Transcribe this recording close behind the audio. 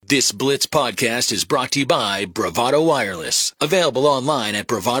This Blitz podcast is brought to you by Bravado Wireless. Available online at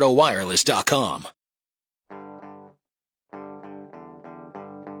bravadowireless.com.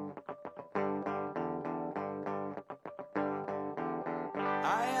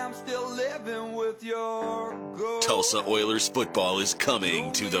 I am still living with your ghost. Tulsa Oilers football is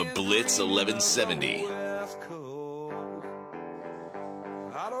coming to the Blitz 1170.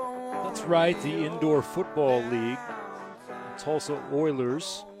 That's right, the Indoor Football League. Tulsa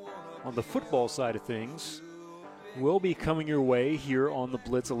Oilers, on the football side of things, will be coming your way here on the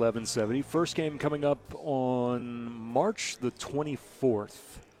Blitz 1170. First game coming up on March the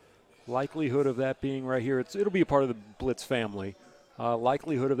 24th. Likelihood of that being right here, it'll be a part of the Blitz family.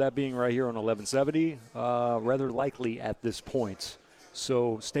 Likelihood of that being right here on 1170, rather likely at this point.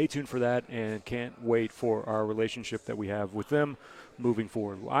 So stay tuned for that, and can't wait for our relationship that we have with them moving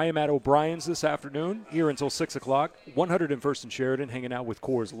forward. I am at O'Brien's this afternoon, here until 6 o'clock, 101st and Sheridan, hanging out with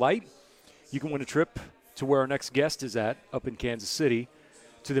Coors Light. You can win a trip to where our next guest is at, up in Kansas City,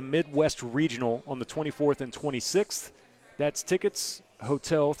 to the Midwest Regional on the 24th and 26th. That's tickets,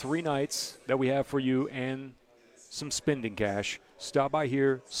 hotel, 3 nights that we have for you, and some spending cash. Stop by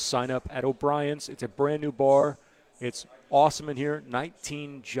here, sign up at O'Brien's. It's a brand new bar. It's awesome in here,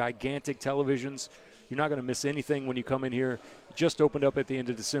 19 gigantic televisions. You're not going to miss anything when you come in here. Just opened up at the end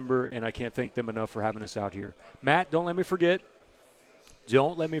of December, and I can't thank them enough for having us out here. Matt, don't let me forget.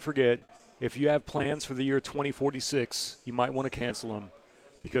 If you have plans for the year 2046, you might want to cancel them,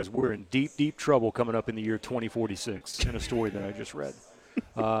 because we're in deep, deep trouble coming up in the year 2046 in a story that I just read.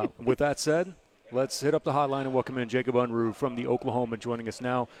 With that said, let's hit up the hotline and welcome in Jacob Unruh from the Oklahoman, joining us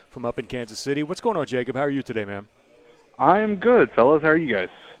now from up in Kansas City. What's going on, Jacob? How are you today, man? I am good, fellas. How are you guys?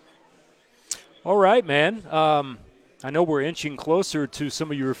 All right, man. I know we're inching closer to some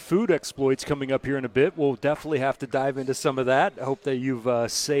of your food exploits coming up here in a bit. We'll definitely have to dive into some of that. I hope that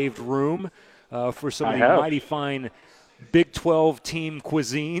you've saved room for some of the mighty fine Big 12 team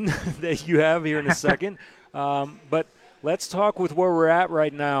cuisine that you have here in a second. But let's talk with where we're at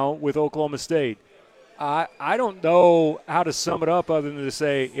right now with Oklahoma State. I don't know how to sum it up other than to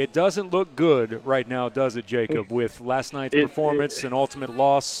say it doesn't look good right now, does it, Jacob, with last night's performance and ultimate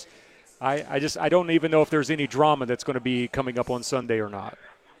loss? I don't even know if there's any drama that's going to be coming up on Sunday or not.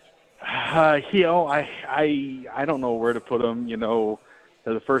 I don't know where to put them. You know,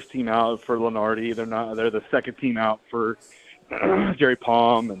 they're the first team out for Lenardi. They're the second team out for Jerry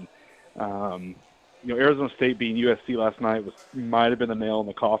Palm, and Arizona State beating USC last night might have been the nail in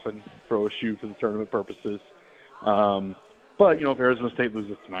the coffin for OSU for the tournament purposes. But if Arizona State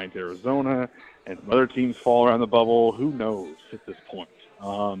loses tonight to Arizona and some other teams fall around the bubble, who knows at this point?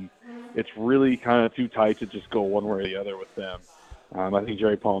 It's really kind of too tight to just go one way or the other with them. I think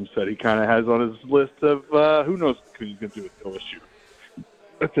Jerry Palm said he kind of has on his list of who knows who he's going to do with OSU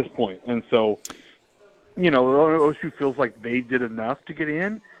at this point. And so, OSU feels like they did enough to get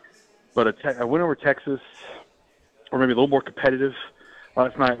in, but a win over Texas, or maybe a little more competitive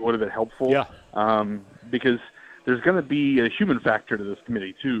last night, would have been helpful. Yeah. Because there's going to be a human factor to this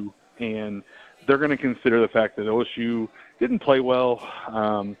committee too, and they're going to consider the fact that OSU didn't play well.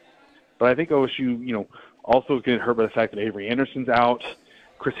 But I think OSU, also getting hurt by the fact that Avery Anderson's out.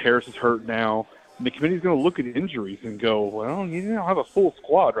 Chris Harris is hurt now. And the committee's going to look at injuries and go, well, you don't have a full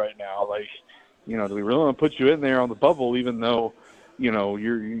squad right now. Like, do we really want to put you in there on the bubble even though,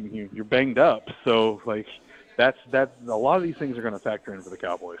 you're banged up? So, like, that's a lot of these things are going to factor in for the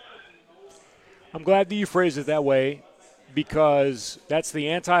Cowboys. I'm glad that you phrased it that way, because that's the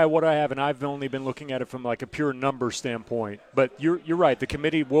anti of what I have, and I've only been looking at it from like a pure number standpoint. But you're right. The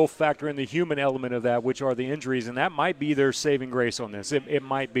committee will factor in the human element of that, which are the injuries, and that might be their saving grace on this. It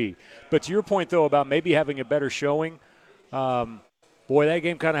might be. But to your point, though, about maybe having a better showing, boy, that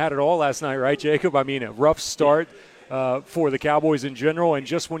game kind of had it all last night, right, Jacob? I mean, a rough start for the Cowboys in general, and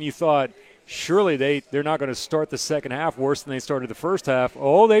just when you thought, surely they're not going to start the second half worse than they started the first half.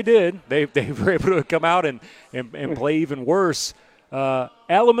 Oh, they did. They were able to come out and play even worse.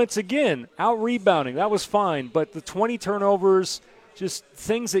 Elements, again, out-rebounding. That was fine. But the 20 turnovers, just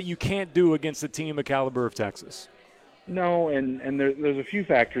things that you can't do against a team of caliber of Texas. No, and there's a few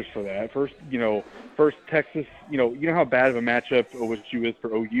factors for that. First, Texas, you know how bad of a matchup OSU is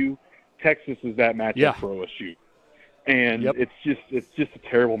for OU? Texas is that matchup for OSU. And it's just a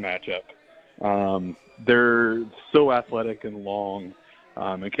terrible matchup. They're so athletic and long,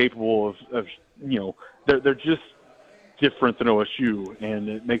 and capable of they're just different than OSU, and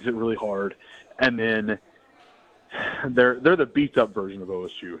it makes it really hard. And then they're the beat up version of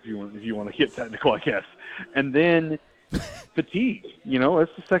OSU, if you want to get technical, I guess. And then fatigue.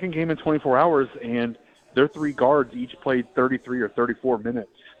 It's the second game in 24 hours, and their 3 guards each played 33 or 34 minutes.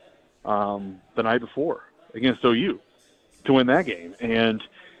 the night before against OU to win that game. And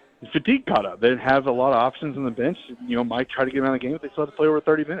fatigue caught up. They didn't have a lot of options on the bench. Mike tried to get around the game, but they still had to play over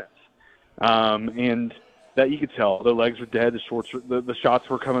 30 minutes. And that you could tell. Their legs were dead, the shots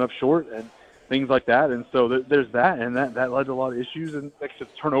were coming up short, and things like that. And so there's that, and that led to a lot of issues. And like I said,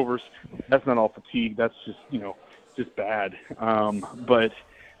 turnovers, that's not all fatigue. That's just bad. But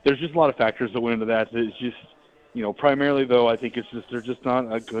there's just a lot of factors that went into that. It's just, primarily, though, I think it's just they're just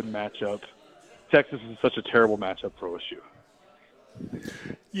not a good matchup. Texas is such a terrible matchup for OSU.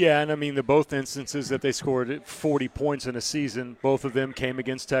 Yeah, and I mean, both instances that they scored 40 points in a season, both of them came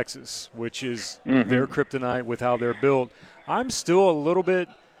against Texas, which is their kryptonite with how they're built. I'm still a little bit,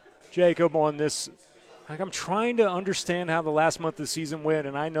 Jacob, on this. Like, I'm trying to understand how the last month of the season went,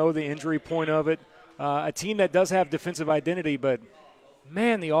 and I know the injury point of it. A team that does have defensive identity, but,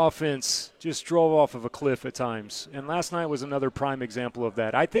 man, the offense just drove off of a cliff at times. And last night was another prime example of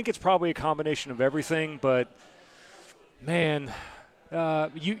that. I think it's probably a combination of everything, but, man –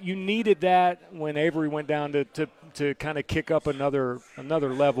 you needed that when Avery went down to kind of kick up another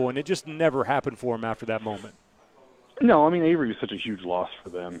level, and it just never happened for him after that moment. No, I mean, Avery was such a huge loss for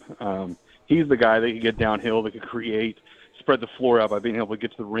them. He's the guy that could get downhill, that could create, spread the floor out by being able to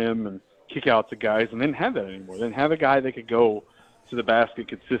get to the rim and kick out to guys, and they didn't have that anymore. They didn't have a guy that could go to the basket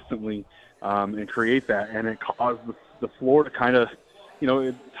consistently and create that, and it caused the floor to kind of,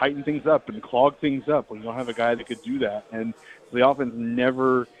 it tighten things up and clog things up when you don't have a guy that could do that. And the offense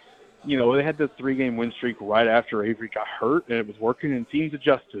never, they had the 3-game win streak right after Avery got hurt, and it was working, and teams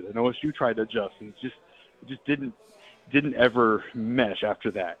adjusted, and OSU tried to adjust, and it just didn't ever mesh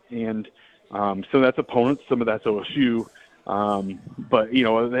after that. And so that's opponents, some of that's OSU. But,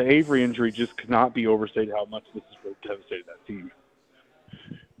 the Avery injury just could not be overstated how much this has really devastated that team.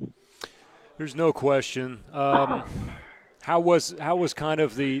 There's no question. How was kind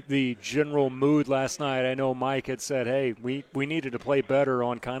of the general mood last night? I know Mike had said, hey, we needed to play better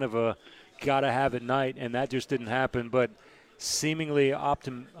on kind of a gotta-have-it night, and that just didn't happen. But seemingly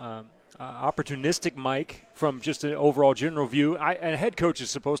opportunistic Mike from just an overall general view. A head coach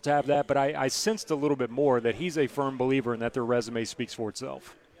is supposed to have that, but I sensed a little bit more that he's a firm believer and that their resume speaks for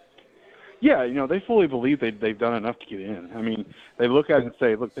itself. Yeah, they fully believe they've done enough to get in. I mean, they look at it and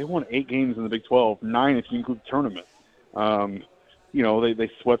say, look, they won 8 games in the Big 12, 9 if you include the tournament. They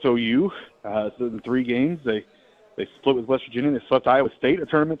swept OU in 3 games. They split with West Virginia. They swept Iowa State, a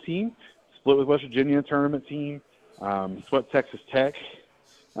tournament team. Split with West Virginia, a tournament team. Swept Texas Tech.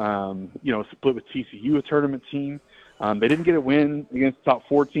 Split with TCU, a tournament team. They didn't get a win against top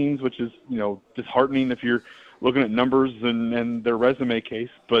 4 teams, which is disheartening if you're looking at numbers and their resume case.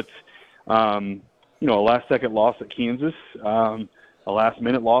 But a last-second loss at Kansas, a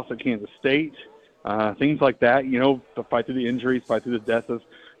last-minute loss at Kansas State. Things like that, to fight through the injuries, fight through the death of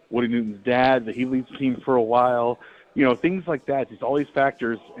Woody Newton's dad, that he leads the team for a while, things like that, just all these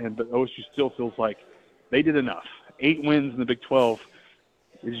factors, but OSU still feels like they did enough. 8 wins in the Big 12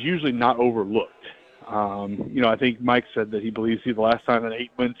 is usually not overlooked. I think Mike said that he believes the last time an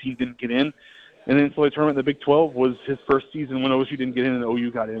 8-win team didn't get in, and the NCAA tournament in the Big 12 was his first season when OSU didn't get in and OU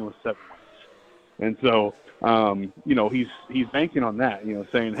got in with 7 wins. And so, he's banking on that,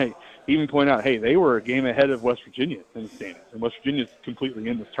 saying, hey, he even point out, hey, they were a game ahead of West Virginia in the standings, and West Virginia's completely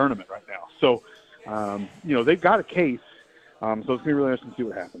in this tournament right now. So, they've got a case, so it's going to be really interesting to see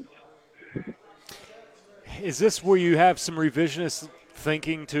what happens. Is this where you have some revisionist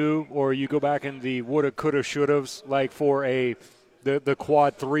thinking too, or you go back in the woulda, coulda, shouldas, like for the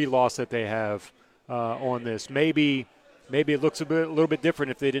quad 3 loss that they have on this? Maybe it looks a little bit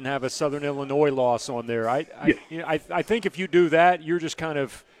different if they didn't have a Southern Illinois loss on there. I think if you do that, you're just kind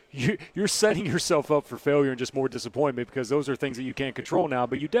of you're setting yourself up for failure and just more disappointment, because those are things that you can't control now.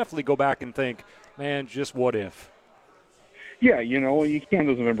 But you definitely go back and think, man, just what if? Yeah, you can't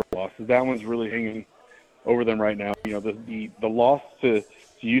those November losses. That one's really hanging over them right now. The loss to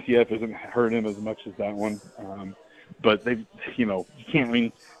UCF isn't hurting them as much as that one. But they, you can't. I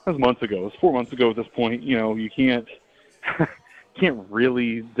mean, that was months ago. It was 4 months ago at this point. You can't. Can't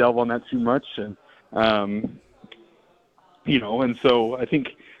really delve on that too much, and and so I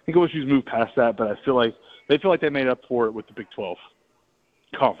think OSU's moved past that, but I feel like they made up for it with the Big 12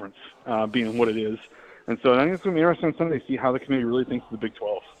 conference being what it is, and so I think it's going to be interesting on Sunday to see how the committee really thinks of the Big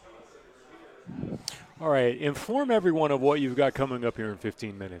 12. All right, inform everyone of what you've got coming up here in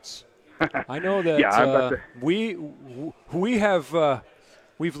 15 minutes. I know that we have.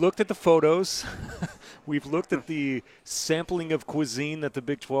 We've looked at the photos. We've looked at the sampling of cuisine that the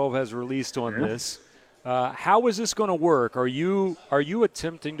Big 12 has released on this. How is this going to work? Are you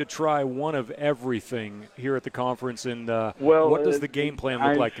attempting to try one of everything here at the conference? And what does the game plan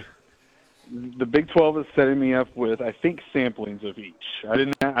look like? The Big 12 is setting me up with, I think, samplings of each.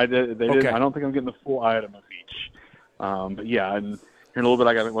 Didn't. I don't think I'm getting the full item of each. But yeah, and here in a little bit,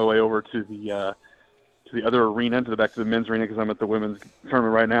 I got to make my way over to the other arena, back to the men's arena, because I'm at the women's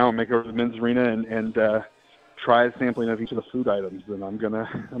tournament right now. And make it over to the men's arena and try a sampling of each of the food items. And I'm gonna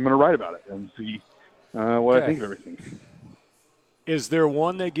write about it and see what I think of everything. Is there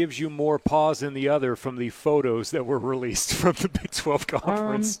one that gives you more pause than the other from the photos that were released from the Big 12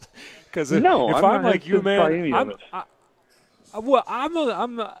 conference? Because if I'm like you, man, I'm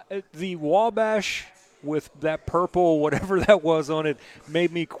the Wabash with that purple, whatever that was on it,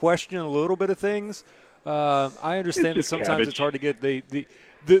 made me question a little bit of things. I understand that sometimes cabbage. It's hard to get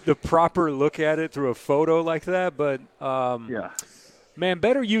the proper look at it through a photo like that, but yeah. Man,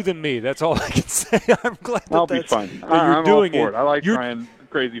 better you than me. That's all I can say. I'm glad I'll be fine. I'm doing all for it. I like trying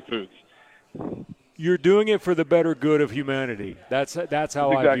crazy foods. You're doing it for the better good of humanity. That's how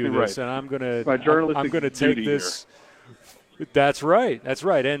exactly I view this, and I'm gonna take this. Here. That's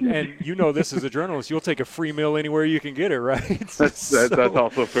right. And you know this as a journalist, you'll take a free meal anywhere you can get it, right? That's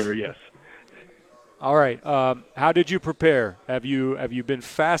also fair. Yes. All right. How did you prepare? Have you been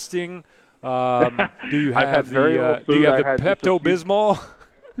fasting? Do you have the Pepto-Bismol?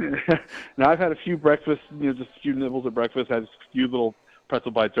 No, I've had a few breakfasts, just a few nibbles of breakfast. I had a few little pretzel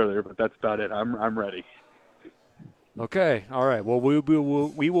bites earlier, but that's about it. I'm ready. Okay. All right. Well,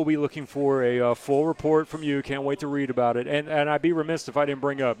 we will be looking for a full report from you. Can't wait to read about it. And I'd be remiss if I didn't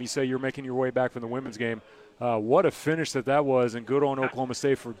bring up, you say you're making your way back from the women's game. What a finish that was, and good on Oklahoma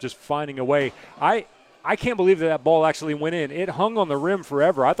State for just finding a way. I can't believe that ball actually went in. It hung on the rim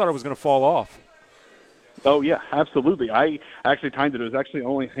forever. I thought it was going to fall off. Oh, yeah, absolutely. I actually timed it. It was actually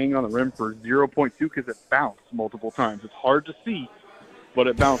only hanging on the rim for 0.2 because it bounced multiple times. It's hard to see, but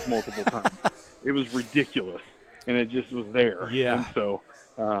it bounced multiple times. It was ridiculous, and it just was there. Yeah. And so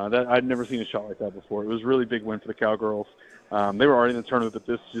I'd never seen a shot like that before. It was a really big win for the Cowgirls. They were already in the tournament, but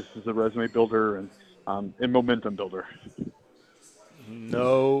this just is a resume builder and momentum builder.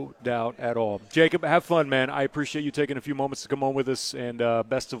 No doubt at all. Jacob, have fun, man. I appreciate you taking a few moments to come on with us, and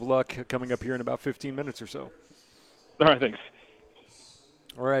best of luck coming up here in about 15 minutes or so. All right, thanks.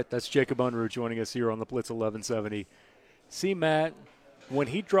 All right, that's Jacob Unruh joining us here on the Blitz 1170. See, Matt, when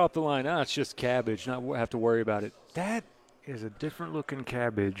he dropped the line, it's just cabbage, not have to worry about it. That is a different-looking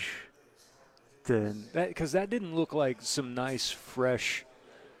cabbage than that, because that didn't look like some nice, fresh,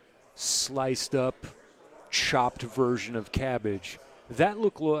 sliced-up, chopped version of cabbage. That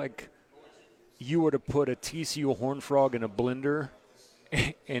looked like you were to put a TCU Horned Frog in a blender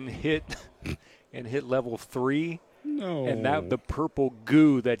and hit level 3. No. And the purple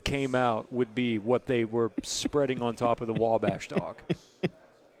goo that came out would be what they were spreading on top of the Wabash dog.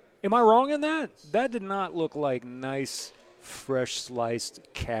 Am I wrong in that? That did not look like nice, fresh sliced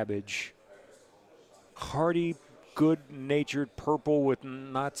cabbage. Hearty, good-natured purple with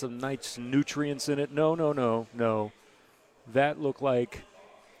lots of nice nutrients in it. No. That looked like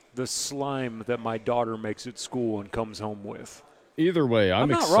the slime that my daughter makes at school and comes home with. Either way,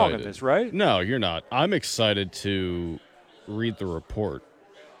 I'm excited. I'm not wrong in this, right? No, you're not. I'm excited to read the report.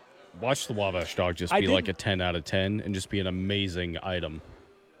 Watch the Wabash dog just be like a 10 out of 10 and just be an amazing item.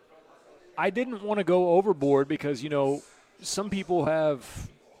 I didn't want to go overboard because, some people have,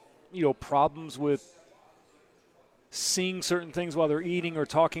 problems with seeing certain things while they're eating or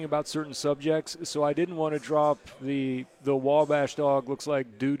talking about certain subjects, so I didn't want to drop the Wabash dog looks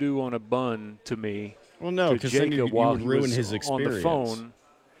like doo-doo on a bun to me. Well, no, because then you would ruin his experience. On the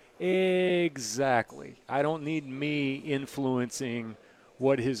phone. Exactly. I don't need me influencing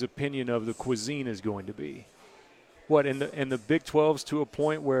what his opinion of the cuisine is going to be. What, in the Big 12's to a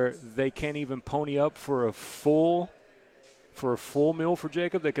point where they can't even pony up for a full meal for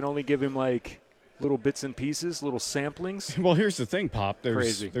Jacob? They can only give him like little bits and pieces, little samplings. Well, here's the thing, Pop.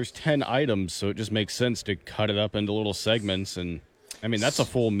 Crazy. There's 10 items, so it just makes sense to cut it up into little segments. And, that's a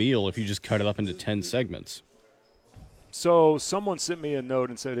full meal if you just cut it up into 10 segments. So someone sent me a note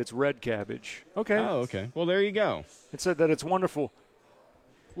and said it's red cabbage. Okay. Oh, okay. Well, there you go. It said that it's wonderful.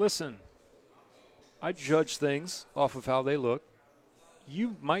 Listen, I judge things off of how they look.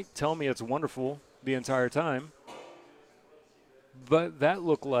 You might tell me it's wonderful the entire time, but that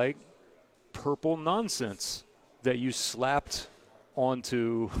looked like purple nonsense that you slapped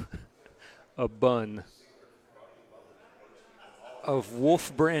onto a bun of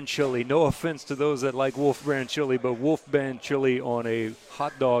Wolf Brand chili. No offense to those that like Wolf Brand chili, but Wolf Brand chili on a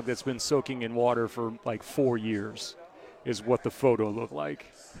hot dog that's been soaking in water for like 4 years is what the photo looked like.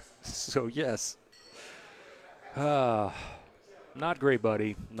 So, yes. Not great,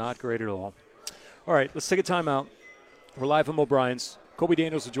 buddy. Not great at all. All right, let's take a timeout. We're live from O'Brien's. Kobe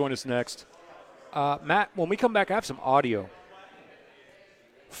Daniels will join us next. Matt, when we come back, I have some audio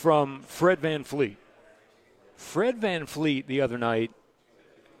from Fred VanVleet. Fred VanVleet the other night,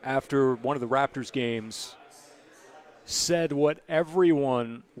 after one of the Raptors games, said what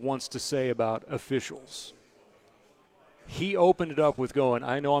everyone wants to say about officials. He opened it up with going,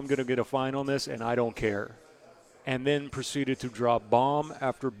 I know I'm going to get a fine on this, and I don't care. And then proceeded to drop bomb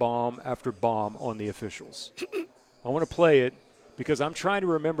after bomb after bomb on the officials. I want to play it because I'm trying to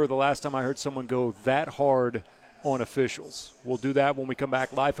remember the last time I heard someone go that hard on officials. We'll do that when we come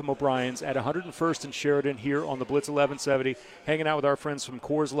back live from O'Brien's at 101st and Sheridan here on the Blitz 1170, hanging out with our friends from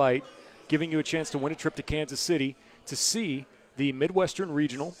Coors Light, giving you a chance to win a trip to Kansas City to see the Midwestern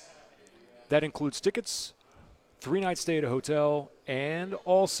Regional. That includes tickets, 3-night stay at a hotel, and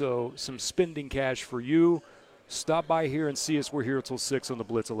also some spending cash for you. Stop by here and see us. We're here until 6 on the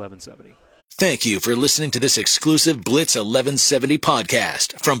Blitz 1170. Thank you for listening to this exclusive Blitz 1170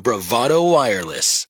 podcast from Bravado Wireless.